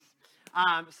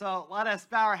So let us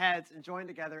bow our heads and join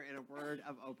together in a word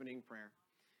of opening prayer.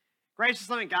 Gracious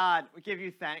loving God, we give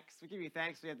you thanks. We give you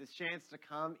thanks we have this chance to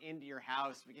come into your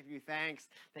house. We give you thanks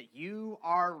that you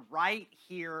are right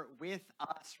here with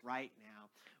us right now.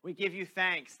 We give you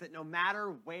thanks that no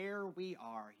matter where we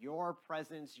are, your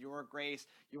presence, your grace,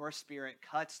 your spirit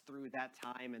cuts through that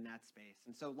time and that space.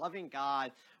 And so, loving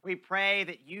God, we pray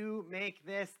that you make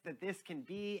that this can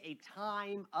be a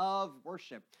time of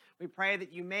worship. We pray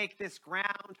that you make this ground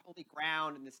holy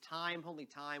ground and this time holy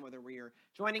time, whether we are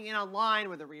joining in online,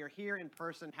 whether we are here in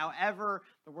person, however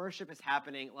the worship is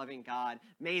happening, loving God,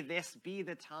 may this be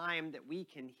the time that we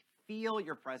can feel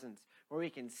your presence, where we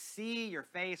can see your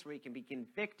face, where we can be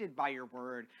convicted by your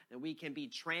word, that we can be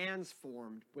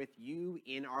transformed with you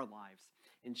in our lives.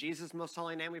 In Jesus' most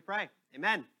holy name we pray.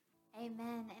 Amen.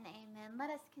 Amen and amen. Let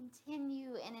us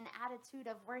continue in an attitude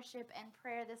of worship and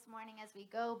prayer this morning as we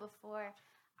go before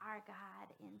our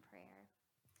God in prayer.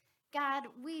 God,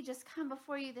 we just come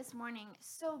before you this morning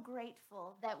so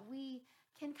grateful that we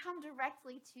can come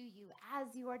directly to you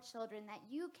as your children, that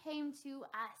you came to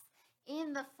us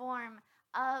in the form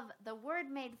of the Word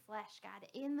made flesh, God,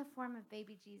 in the form of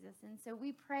baby Jesus. And so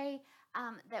we pray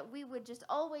that we would just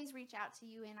always reach out to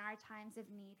you in our times of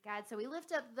need, God. So we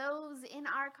lift up those in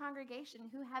our congregation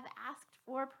who have asked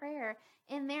for prayer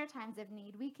in their times of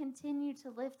need. We continue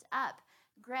to lift up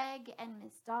Greg and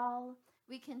Miss Dahl.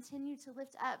 We continue to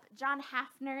lift up John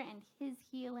Hafner and his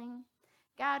healing.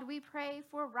 God, we pray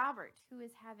for Robert, who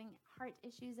is having heart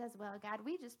issues as well. God,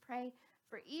 we just pray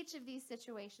for each of these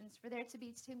situations, for there to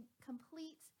be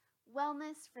complete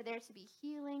wellness, for there to be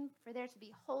healing, for there to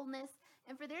be wholeness,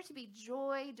 and for there to be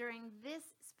joy during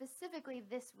specifically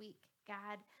this week,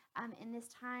 God, in this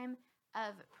time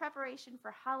of preparation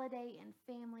for holiday and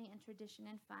family and tradition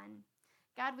and fun.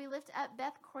 God, we lift up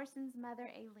Beth Corson's mother,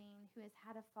 Aileen, who has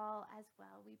had a fall as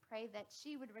well. We pray that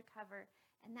she would recover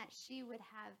and that she would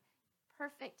have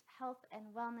perfect health and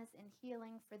wellness and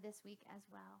healing for this week as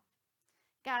well.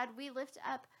 God, we lift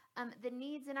up the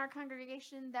needs in our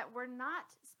congregation that were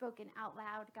not spoken out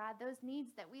loud, God, those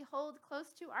needs that we hold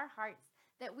close to our hearts,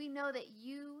 that we know that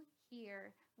you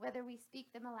hear, whether we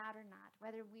speak them aloud or not,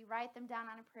 whether we write them down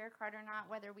on a prayer card or not,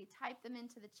 whether we type them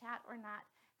into the chat or not.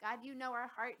 God, you know our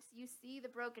hearts. You see the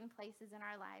broken places in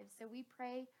our lives. So we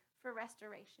pray for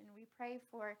restoration. We pray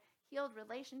for healed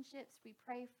relationships. We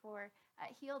pray for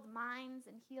healed minds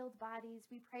and healed bodies.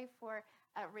 We pray for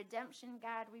redemption,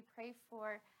 God. We pray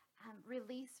for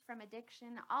release from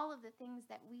addiction, all of the things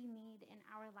that we need in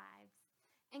our lives.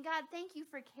 And God, thank you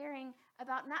for caring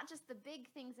about not just the big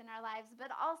things in our lives,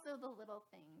 but also the little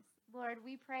things. Lord,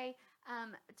 we pray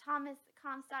Thomas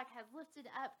Comstock has lifted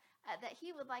up that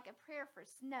he would like a prayer for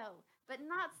snow, but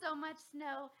not so much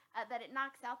snow that it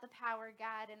knocks out the power,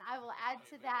 God. And I will add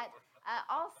to that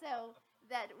also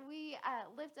that we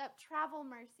lift up travel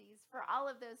mercies for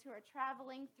all of those who are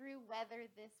traveling through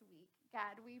weather this week.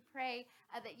 God, we pray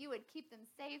that you would keep them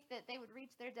safe, that they would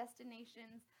reach their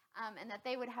destinations, and that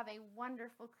they would have a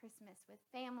wonderful Christmas with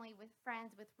family, with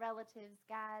friends, with relatives,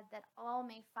 God, that all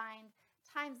may find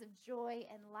times of joy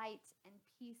and light and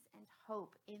peace and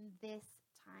hope in this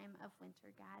time of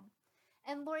winter, God.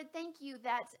 And Lord, thank you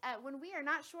that when we are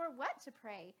not sure what to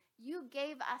pray, you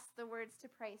gave us the words to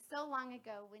pray so long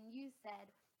ago when you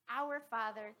said, "Our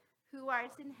Father, who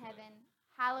art in heaven,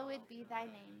 hallowed be thy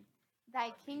name.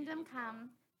 Thy kingdom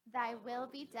come, thy will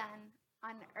be done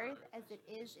on earth as it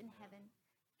is in heaven.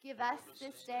 Give us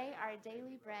this day our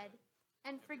daily bread,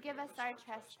 and forgive us our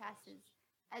trespasses,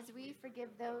 as we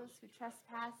forgive those who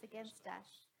trespass against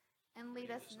us. And lead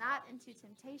us not into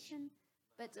temptation,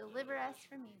 but deliver us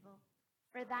from evil.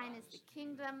 For thine is the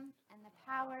kingdom, and the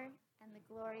power, and the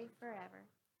glory forever.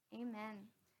 Amen."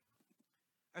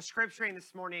 Our scripture reading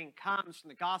this morning comes from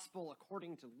the Gospel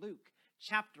according to Luke,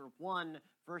 chapter 1,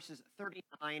 verses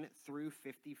 39 through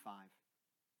 55.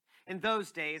 In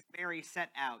those days, Mary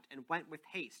set out and went with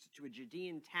haste to a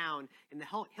Judean town in the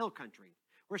hill country,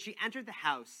 where she entered the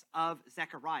house of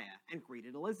Zechariah and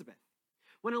greeted Elizabeth.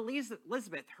 When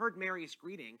Elizabeth heard Mary's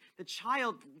greeting, the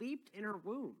child leaped in her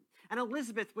womb, and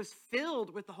Elizabeth was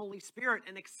filled with the Holy Spirit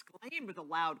and exclaimed with a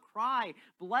loud cry,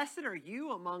 "Blessed are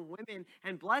you among women,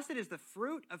 and blessed is the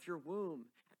fruit of your womb.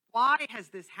 Why has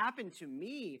this happened to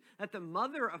me, that the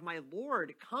mother of my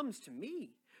Lord comes to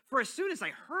me? For as soon as I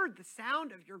heard the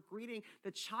sound of your greeting,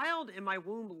 the child in my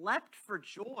womb leapt for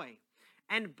joy.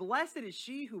 And blessed is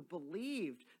she who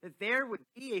believed that there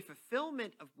would be a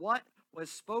fulfillment of what was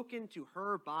spoken to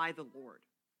her by the Lord."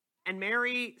 And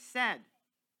Mary said,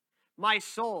 "My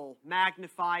soul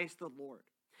magnifies the Lord,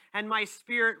 and my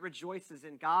spirit rejoices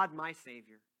in God my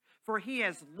Savior. for he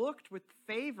has looked with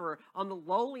favor on the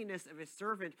lowliness of his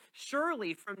servant.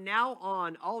 Surely from now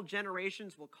on all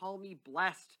generations will call me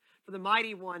blessed, for the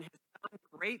Mighty One has done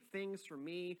great things for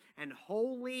me, and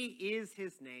holy is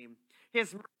his name.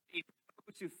 His mercy to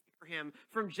those who fear him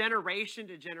from generation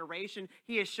to generation.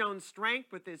 He has shown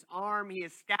strength with his arm. He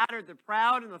has scattered the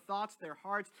proud in the thoughts of their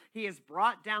hearts. He has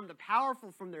brought down the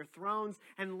powerful from their thrones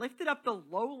and lifted up the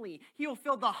lowly. He will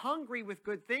fill the hungry with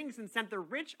good things and sent the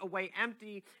rich away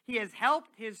empty. He has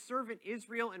helped his servant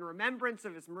Israel in remembrance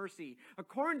of his mercy,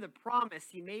 according to the promise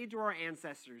he made to our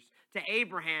ancestors, to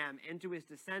Abraham and to his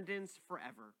descendants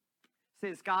forever.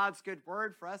 This is God's good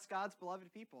word for us, God's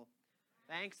beloved people.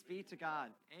 Thanks be to God.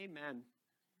 Amen.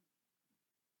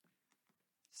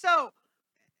 So,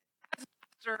 as a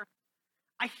pastor,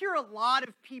 I hear a lot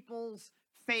of people's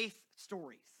faith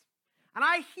stories. And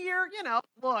I hear,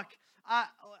 look,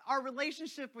 our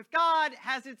relationship with God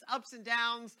has its ups and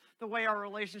downs, the way our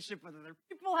relationship with other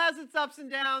people has its ups and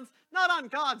downs, not on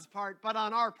God's part, but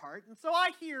on our part. And so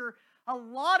I hear a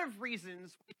lot of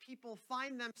reasons why people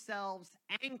find themselves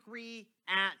angry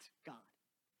at God.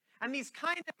 And these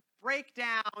kind of break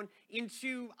down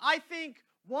into, I think,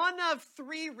 one of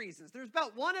three reasons. There's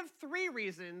about one of three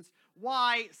reasons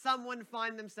why someone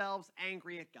finds themselves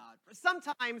angry at God.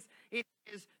 Sometimes it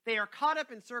is they are caught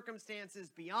up in circumstances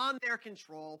beyond their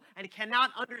control and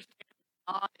cannot understand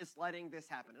God is letting this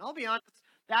happen. And I'll be honest,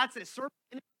 that's a sermon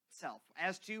in itself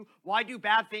as to why do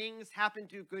bad things happen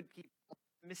to good people.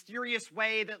 Mysterious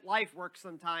way that life works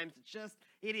sometimes.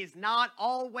 It is not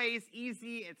always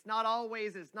easy. It's not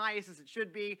always as nice as it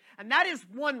should be. And that is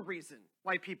one reason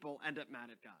why people end up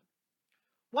mad at God.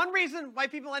 One reason why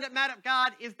people end up mad at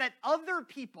God is that other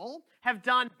people have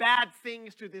done bad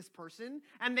things to this person,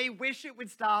 and they wish it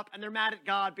would stop, and they're mad at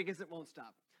God because it won't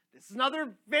stop. This is another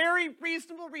very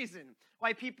reasonable reason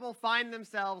why people find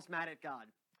themselves mad at God.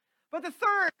 But the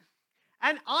third,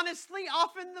 and honestly,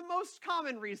 often the most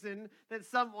common reason that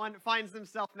someone finds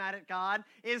themselves mad at God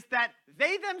is that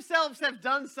they themselves have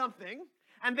done something,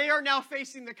 and they are now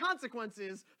facing the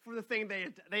consequences for the thing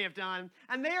they have done.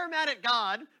 And they are mad at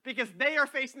God because they are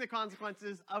facing the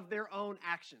consequences of their own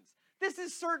actions. This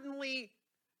has certainly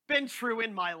been true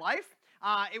in my life.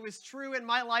 It was true in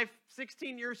my life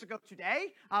 16 years ago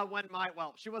today when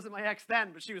she wasn't my ex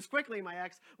then, but she was quickly my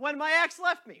ex, when my ex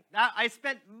left me. I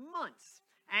spent months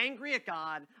angry at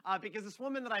God because this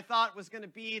woman that I thought was going to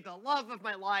be the love of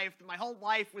my life, my whole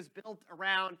life was built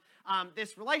around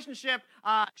this relationship.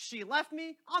 She left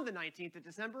me on the 19th of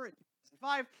December in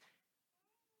 2005.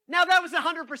 Now, that was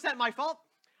 100% my fault.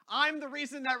 I'm the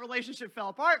reason that relationship fell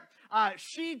apart.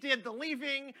 She did the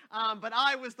leaving, but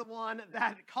I was the one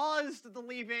that caused the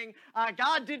leaving.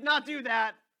 God did not do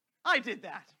that. I did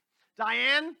that.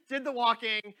 Diane did the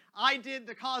walking. I did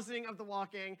the causing of the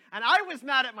walking. And I was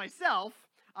mad at myself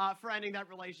for ending that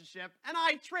relationship, and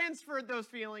I transferred those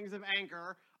feelings of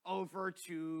anger over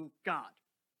to God.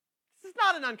 This is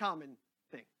not an uncommon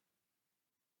thing.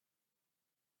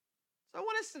 So I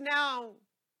want us to now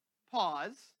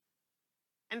pause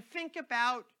and think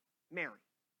about Mary.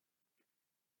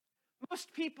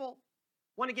 Most people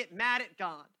want to get mad at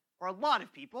God, or a lot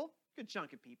of people, a good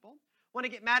chunk of people, want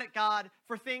to get mad at God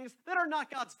for things that are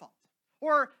not God's fault,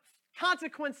 or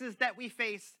consequences that we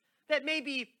face that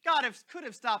maybe God could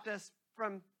have stopped us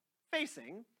from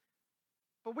facing,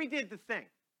 but we did the thing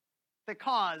that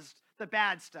caused the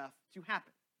bad stuff to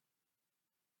happen.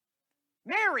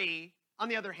 Mary, on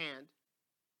the other hand,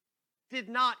 did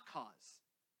not cause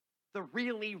the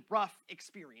really rough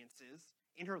experiences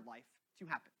in her life to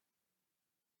happen.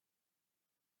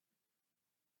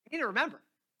 You need to remember,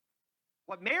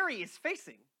 what Mary is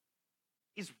facing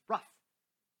is rough.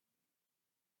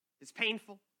 It's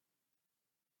painful,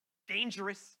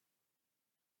 dangerous,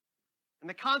 and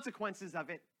the consequences of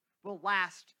it will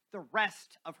last the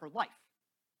rest of her life.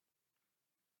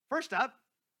 First up,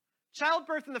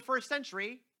 childbirth in the first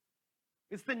century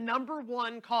is the number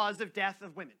one cause of death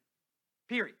of women,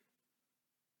 period.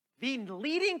 The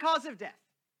leading cause of death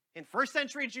in first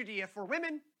century Judea for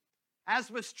women, as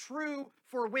was true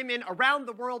for women around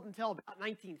the world until about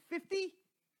 1950,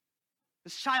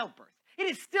 was childbirth. It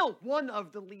is still one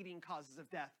of the leading causes of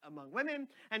death among women,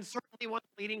 and certainly one of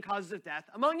the leading causes of death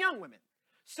among young women.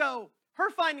 So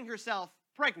her finding herself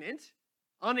pregnant,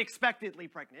 unexpectedly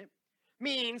pregnant,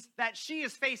 means that she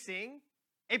is facing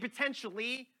a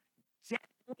potentially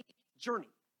deadly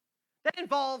journey that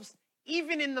involves,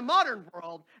 even in the modern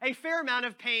world, a fair amount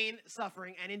of pain,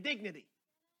 suffering, and indignity.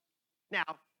 Now,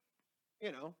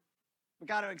 we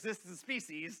got to exist as a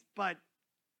species, but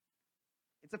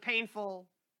it's a painful,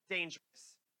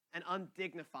 dangerous, and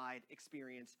undignified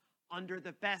experience under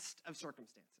the best of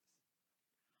circumstances.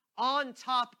 On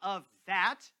top of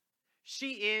that,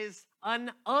 she is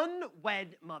an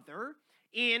unwed mother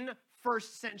in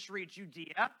first century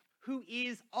Judea who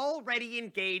is already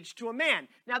engaged to a man.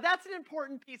 Now, that's an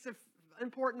important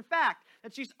fact,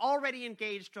 that she's already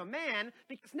engaged to a man,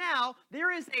 because now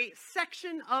there is a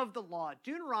section of the law,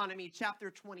 Deuteronomy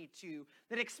chapter 22,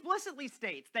 that explicitly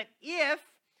states that if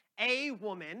a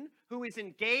woman who is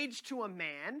engaged to a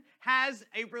man has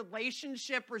a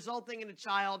relationship resulting in a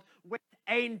child with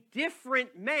a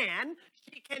different man,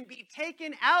 she can be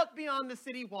taken out beyond the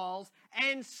city walls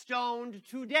and stoned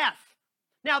to death.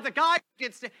 Now, the guy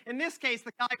in this case,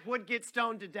 the guy would get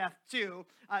stoned to death too,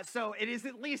 so it is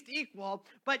at least equal,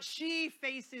 but she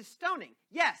faces stoning.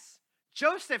 Yes,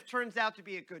 Joseph turns out to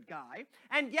be a good guy,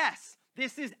 and yes,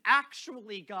 this is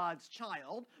actually God's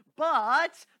child,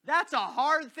 but that's a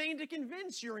hard thing to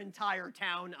convince your entire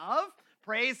town of.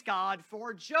 Praise God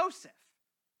for Joseph.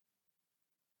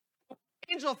 The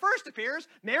angel first appears.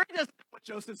 Mary doesn't know what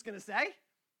Joseph's going to say.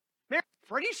 Mary's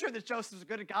pretty sure that Joseph's a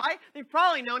good guy. They've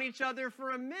probably known each other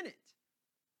for a minute.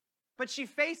 But she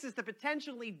faces the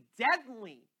potentially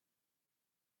deadly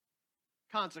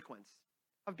consequence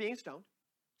of being stoned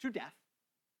to death.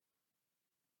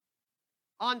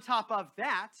 On top of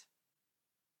that,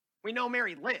 we know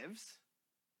Mary lives,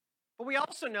 but we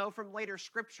also know from later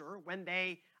scripture when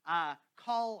they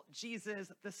call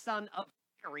Jesus the son of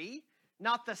Mary,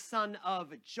 not the son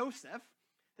of Joseph,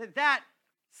 that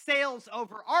sails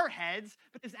over our heads,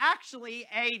 but is actually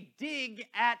a dig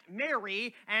at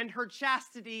Mary and her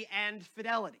chastity and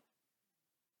fidelity.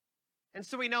 And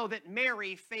so we know that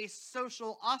Mary faced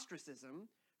social ostracism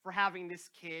for having this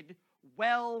kid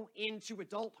well into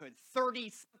adulthood.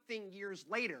 30-something years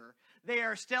later, they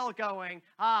are still going,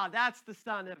 that's the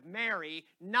son of Mary,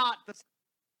 not the son.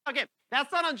 Okay,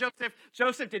 that's not on Joseph.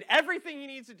 Joseph did everything he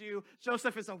needs to do.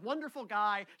 Joseph is a wonderful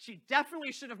guy. She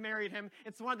definitely should have married him.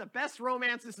 It's one of the best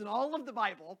romances in all of the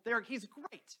Bible. He's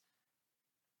great.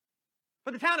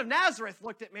 But the town of Nazareth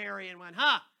looked at Mary and went,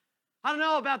 I don't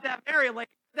know about that Mary lady.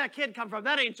 Where'd that kid come from?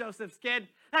 That ain't Joseph's kid.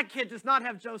 That kid does not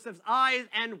have Joseph's eyes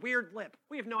and weird lip.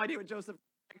 We have no idea what Joseph looks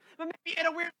like, but maybe he had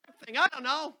a weird lip thing. I don't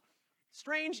know.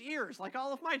 Strange ears, like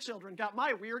all of my children got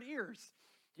my weird ears.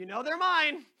 You know they're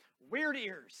mine. Weird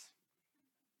ears.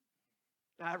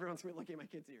 Now everyone's going to be looking at my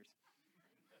kids' ears.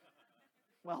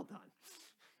 Well done.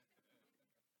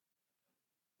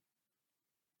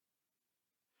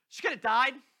 She could have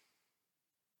died.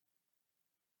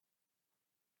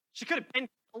 She could have been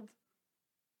killed.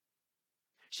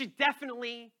 She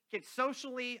definitely gets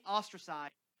socially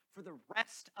ostracized for the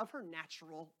rest of her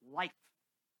natural life.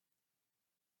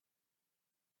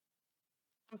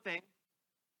 Something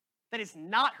that is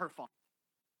not her fault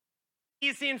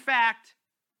is, in fact,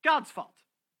 God's fault.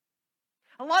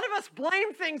 A lot of us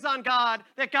blame things on God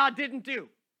that God didn't do.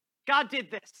 God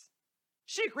did this.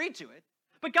 She agreed to it,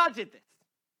 but God did this.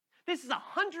 This is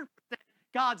 100%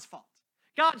 God's fault.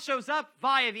 God shows up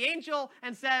via the angel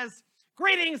and says,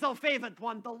 "Greetings, O favored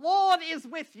one, the Lord is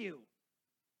with you."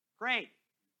 Great.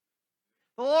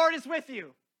 The Lord is with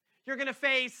you. You're going to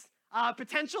face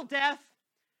potential death,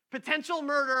 potential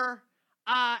murder,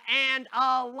 and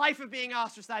a life of being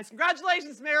ostracized.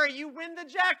 Congratulations, Mary, you win the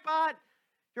jackpot.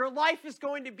 Your life is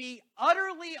going to be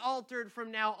utterly altered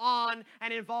from now on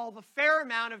and involve a fair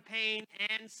amount of pain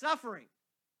and suffering.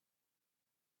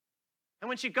 And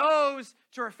when she goes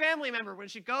to her family member, when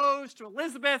she goes to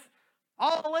Elizabeth,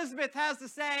 all Elizabeth has to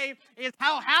say is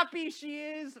how happy she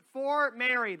is for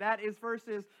Mary. That is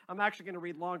verses, I'm actually going to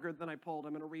read longer than I pulled.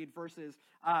 I'm going to read verses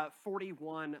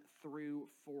 41 through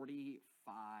 45.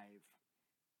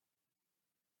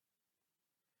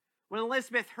 When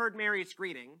Elizabeth heard Mary's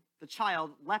greeting, the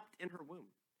child leapt in her womb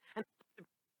and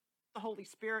the Holy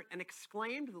Spirit and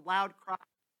exclaimed with a loud cry,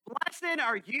 "Blessed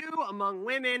are you among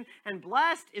women, and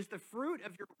blessed is the fruit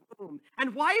of your womb.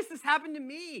 And why has this happened to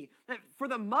me? For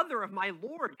the mother of my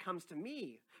Lord comes to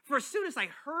me. For as soon as I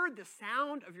heard the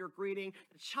sound of your greeting,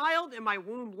 the child in my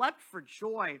womb leapt for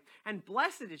joy. And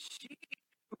blessed is she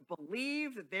who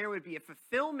believed that there would be a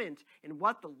fulfillment in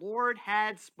what the Lord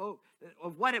had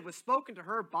of what it was spoken to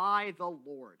her by the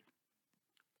Lord."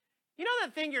 You know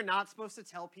that thing you're not supposed to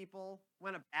tell people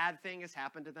when a bad thing has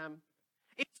happened to them?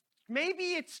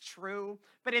 Maybe it's true,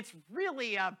 but it's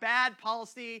really a bad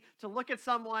policy to look at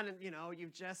someone and,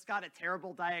 you've just got a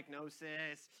terrible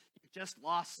diagnosis. You've just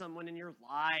lost someone in your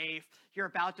life. You're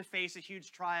about to face a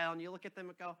huge trial, and you look at them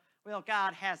and go, "Well,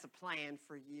 God has a plan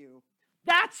for you."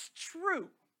 That's true.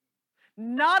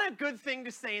 Not a good thing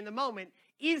to say in the moment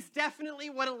is definitely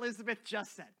what Elizabeth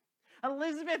just said.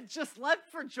 Elizabeth just leapt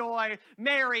for joy.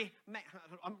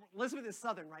 Elizabeth is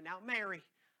Southern right now. "Mary,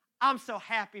 I'm so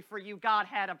happy for you. God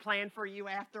had a plan for you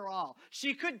after all.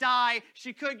 She could die.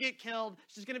 She could get killed.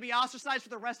 She's going to be ostracized for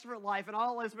the rest of her life. And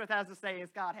all Elizabeth has to say is,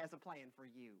 God has a plan for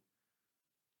you.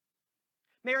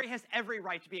 Mary has every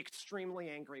right to be extremely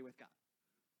angry with God.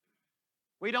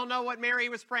 We don't know what Mary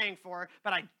was praying for,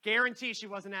 but I guarantee she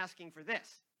wasn't asking for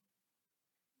this.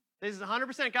 This is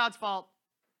 100% God's fault.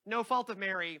 No fault of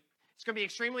Mary. It's going to be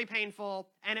extremely painful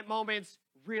and at moments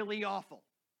really awful.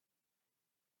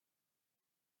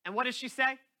 And what does she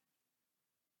say?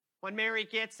 When Mary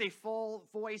gets a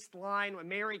full-voiced line, when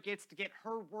Mary gets to get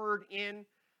her word in,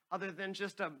 other than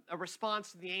just a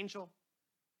response to the angel.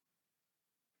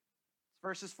 It's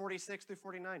verses 46 through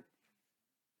 49.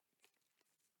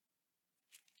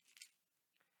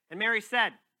 And Mary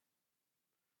said,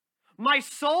 "My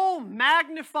soul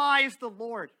magnifies the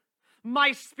Lord.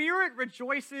 My spirit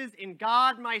rejoices in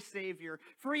God my Savior,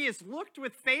 for he has looked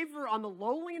with favor on the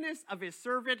lowliness of his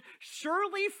servant.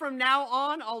 Surely from now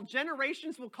on all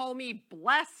generations will call me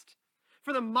blessed,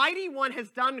 for the Mighty One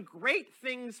has done great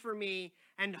things for me,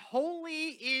 and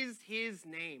holy is his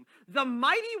name." The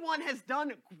Mighty One has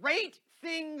done great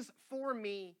things for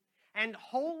me, and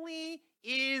holy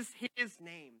is his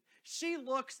name. She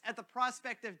looks at the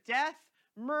prospect of death,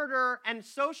 murder, and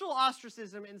social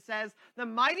ostracism and says, the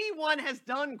Mighty One has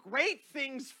done great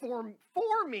things for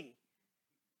me.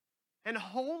 And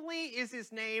holy is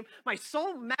his name. My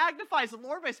soul magnifies the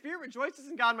Lord. My spirit rejoices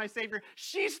in God, my Savior.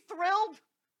 She's thrilled.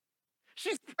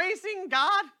 She's praising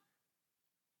God.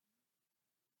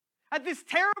 At this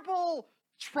terrible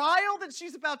trial that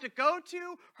she's about to go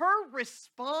to, her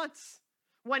response,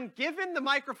 when given the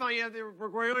microphone, we're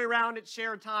going around at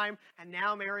shared time, and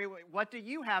now, Mary, what do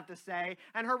you have to say?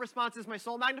 And her response is, my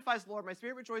soul magnifies the Lord, my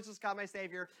spirit rejoices, God, my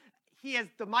Savior.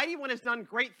 The Mighty One has done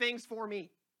great things for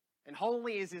me, and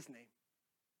holy is his name.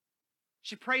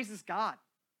 She praises God.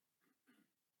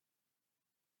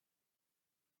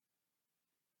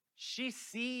 She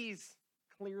sees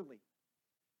clearly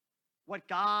what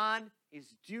God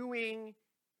is doing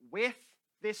with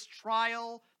this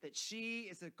trial that she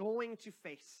is going to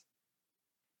face.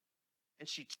 And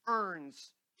she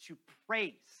turns to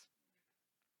praise.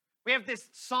 We have this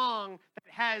song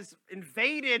that has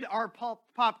invaded our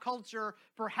pop culture,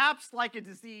 perhaps like a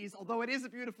disease, although it is a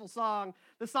beautiful song.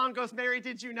 The song goes, Mary,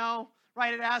 did you know?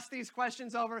 Right, it asks these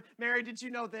questions over. Mary, did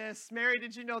you know this? Mary,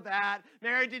 did you know that?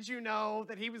 Mary, did you know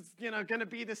that he was, going to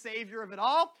be the savior of it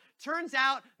all? Turns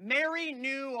out Mary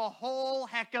knew a whole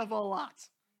heck of a lot.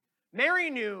 Mary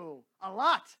knew a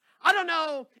lot. I don't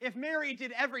know if Mary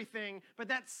did everything, but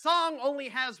that song only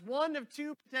has one of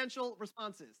two potential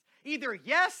responses. Either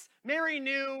yes, Mary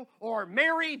knew, or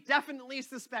Mary definitely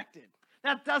suspected.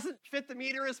 That doesn't fit the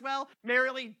meter as well.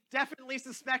 Mary definitely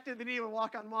suspected that he would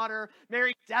walk on water.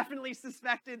 Mary definitely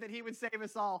suspected that he would save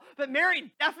us all. But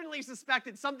Mary definitely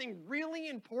suspected something really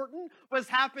important was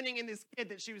happening in this kid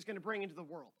that she was going to bring into the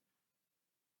world.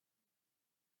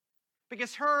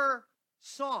 Because her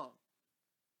song,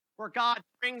 where God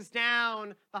brings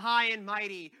down the high and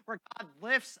mighty, where God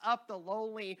lifts up the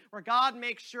lowly, where God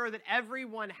makes sure that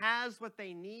everyone has what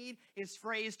they need, is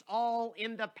phrased all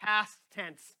in the past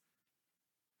tense.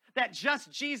 That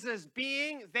just Jesus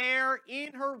being there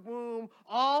in her womb,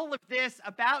 all of this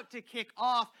about to kick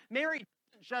off, Mary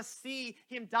doesn't just see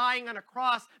him dying on a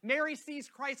cross. Mary sees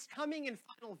Christ coming in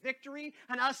final victory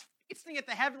and us feasting at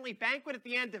the heavenly banquet at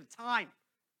the end of time.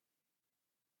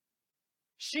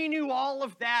 She knew all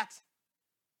of that.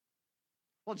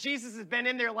 Well, Jesus has been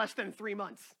in there less than 3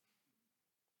 months.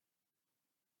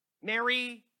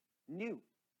 Mary knew.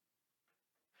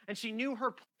 And she knew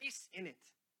her place in it.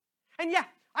 And yeah,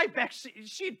 I bet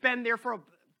she'd been there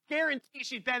guarantee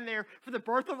she'd been there for the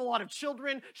birth of a lot of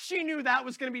children. She knew that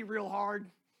was going to be real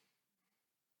hard.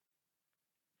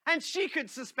 And she could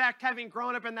suspect, having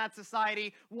grown up in that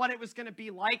society, what it was going to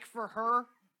be like for her.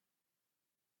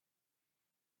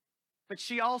 But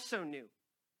she also knew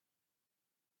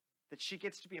that she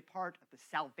gets to be a part of the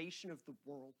salvation of the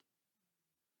world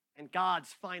and God's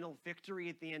final victory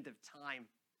at the end of time.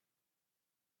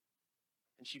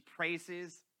 And she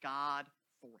praises God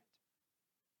for it.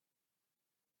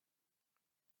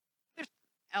 There's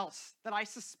something else that I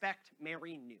suspect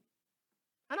Mary knew.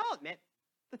 And I'll admit,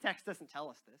 the text doesn't tell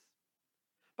us this.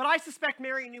 But I suspect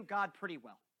Mary knew God pretty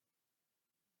well.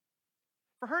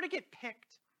 For her to get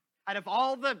picked out of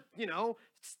all the,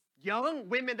 young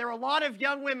women, there are a lot of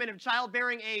young women of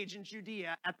childbearing age in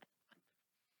Judea at the time.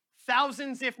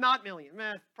 Thousands, if not millions,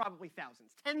 probably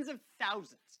thousands, tens of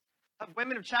thousands of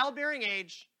women of childbearing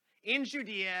age in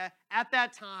Judea at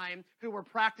that time who were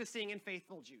practicing and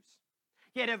faithful Jews.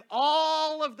 Yet of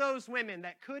all of those women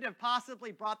that could have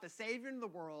possibly brought the Savior into the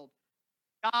world,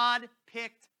 God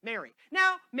picked Mary.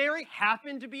 Now, Mary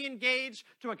happened to be engaged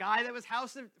to a guy that was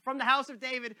from the house of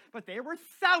David, but there were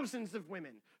thousands of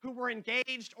women who were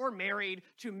engaged or married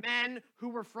to men who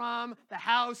were from the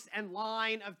house and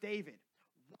line of David.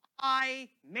 Why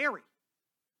Mary?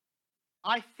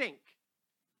 I think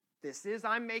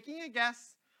I'm making a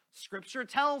guess. Scripture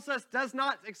tells us, does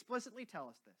not explicitly tell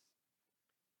us this.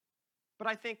 But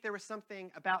I think there was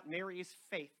something about Mary's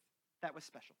faith that was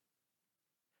special.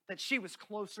 That she was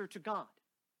closer to God.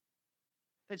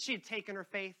 That she had taken her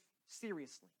faith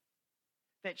seriously.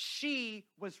 That she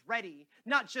was ready,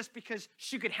 not just because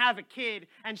she could have a kid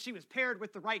and she was paired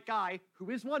with the right guy, who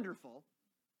is wonderful.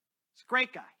 He's a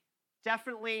great guy.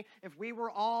 Definitely, if we were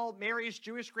all Mary's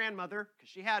Jewish grandmother, because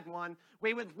she had one,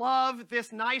 we would love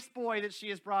this nice boy that she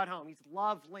has brought home. He's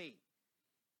lovely.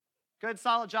 Good,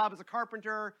 solid job as a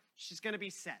carpenter. She's going to be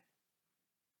set.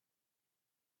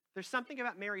 There's something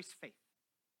about Mary's faith.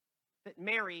 That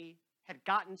Mary had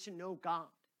gotten to know God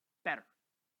better.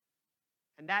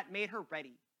 And that made her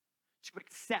ready to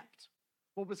accept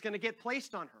what was going to get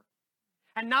placed on her.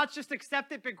 And not just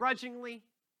accept it begrudgingly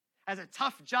as a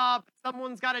tough job,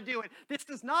 someone's got to do it. This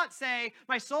does not say,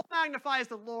 my soul magnifies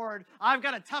the Lord, I've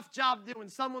got a tough job to do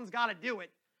and someone's got to do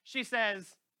it. She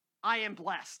says, I am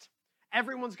blessed.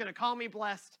 Everyone's going to call me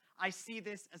blessed. I see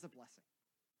this as a blessing.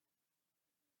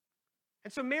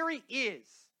 And so Mary is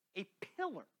a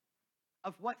pillar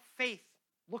of what faith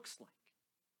looks like.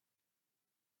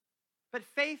 But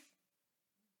faith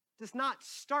does not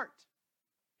start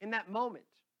in that moment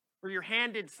where you're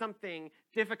handed something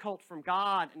difficult from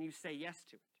God and you say yes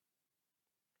to it.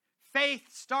 Faith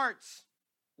starts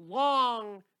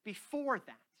long before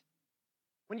that,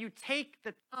 when you take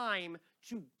the time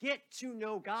to get to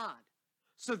know God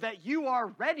so that you are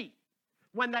ready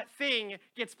when that thing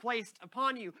gets placed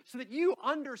upon you, so that you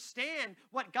understand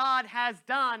what God has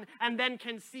done and then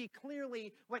can see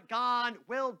clearly what God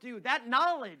will do. That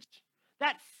knowledge,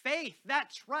 that faith,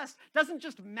 that trust doesn't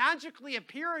just magically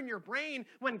appear in your brain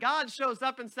when God shows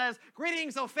up and says,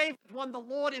 greetings, O favored one, the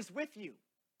Lord is with you. It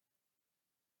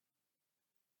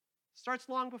starts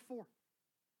long before.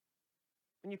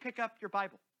 When you pick up your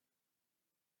Bible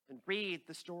and read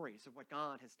the stories of what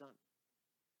God has done.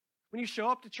 When you show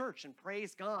up to church and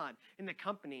praise God in the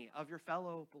company of your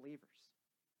fellow believers.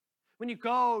 When you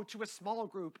go to a small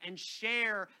group and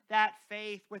share that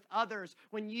faith with others.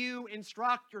 When you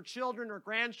instruct your children or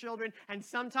grandchildren, and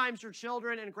sometimes your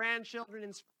children and grandchildren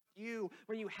instruct you.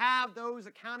 When you have those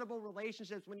accountable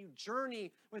relationships, when you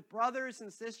journey with brothers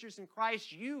and sisters in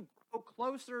Christ, you grow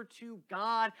closer to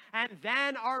God and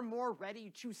then are more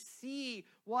ready to see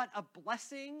what a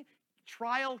blessing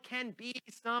trial can be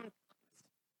sometimes.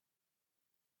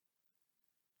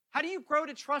 How do you grow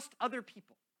to trust other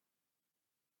people?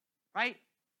 Right?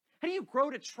 How do you grow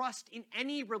to trust in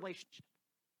any relationship?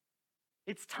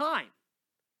 It's time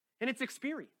and it's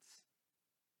experience.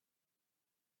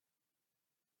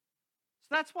 So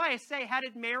that's why I say, how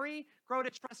did Mary grow to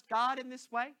trust God in this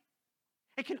way?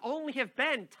 It can only have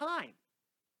been time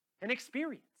and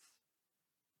experience.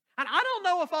 And I don't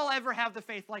know if I'll ever have the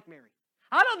faith like Mary.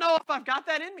 I don't know if I've got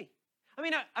that in me. I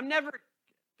mean, I'm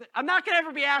not going to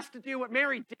ever be asked to do what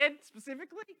Mary did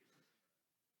specifically.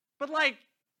 But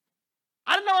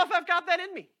I don't know if I've got that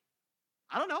in me.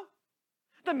 I don't know.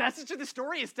 The message of the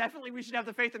story is definitely we should have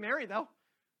the faith of Mary, though.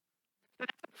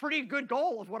 That's a pretty good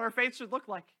goal of what our faith should look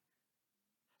like.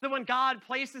 That when God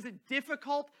places a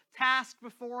difficult task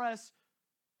before us,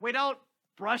 we don't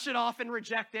brush it off and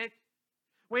reject it.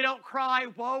 We don't cry,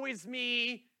 woe is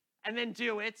me, and then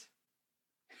do it.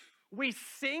 We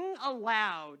sing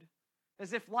aloud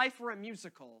as if life were a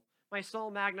musical. My soul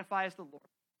magnifies the Lord.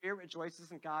 My spirit rejoices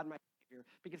in God, my Savior,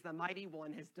 because the mighty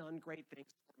one has done great things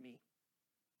for me.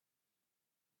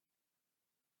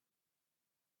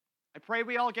 I pray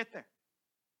we all get there.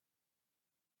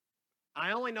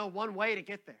 I only know one way to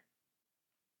get there.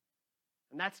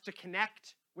 And that's to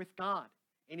connect with God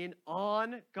in an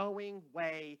ongoing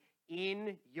way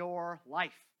in your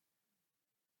life.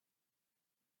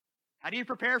 How do you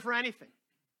prepare for anything?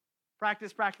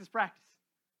 Practice, practice, practice.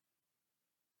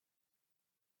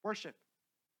 Worship,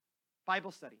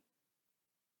 Bible study,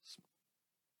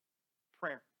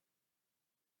 prayer.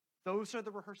 Those are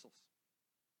the rehearsals.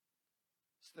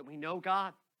 So that we know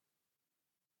God.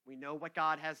 We know what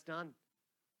God has done.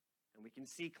 And we can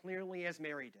see clearly, as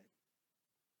Mary did,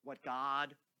 what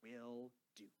God will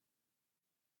do.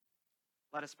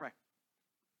 Let us pray.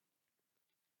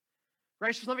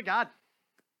 Gracious, loving God,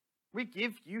 we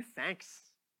give you thanks.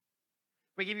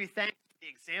 We give you thanks for the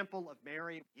example of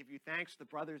Mary. We give you thanks for the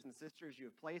brothers and sisters you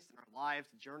have placed in our lives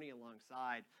to journey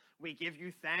alongside. We give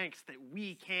you thanks that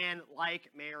we can,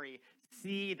 like Mary,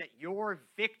 see that your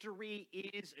victory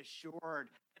is assured,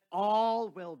 that all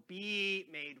will be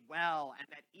made well, and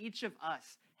that each of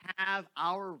us have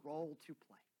our role to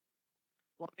play.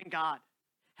 Loving God,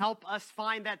 help us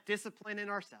find that discipline in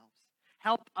ourselves.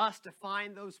 Help us to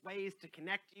find those ways to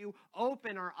connect you.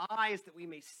 Open our eyes that we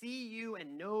may see you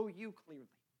and know you clearly.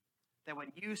 That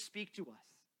when you speak to us,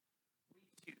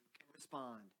 we too can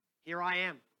respond. Here I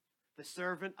am, the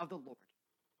servant of the Lord,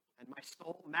 and my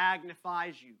soul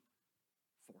magnifies you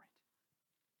for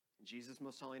it. In Jesus'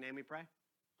 most holy name we pray.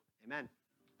 Amen.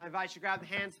 I invite you to grab the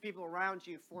hands of people around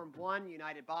you, form one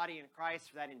united body in Christ,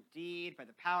 for that indeed, by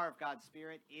the power of God's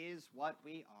Spirit, is what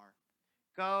we are.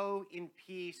 Go in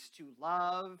peace to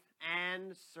love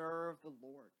and serve the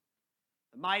Lord.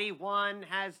 The Mighty One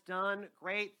has done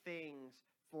great things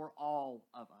for all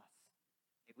of us.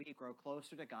 May we grow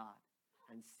closer to God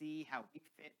and see how we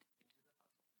fit into the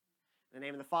puzzle. In the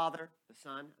name of the Father, the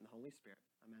Son, and the Holy Spirit.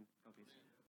 Amen. Go peace.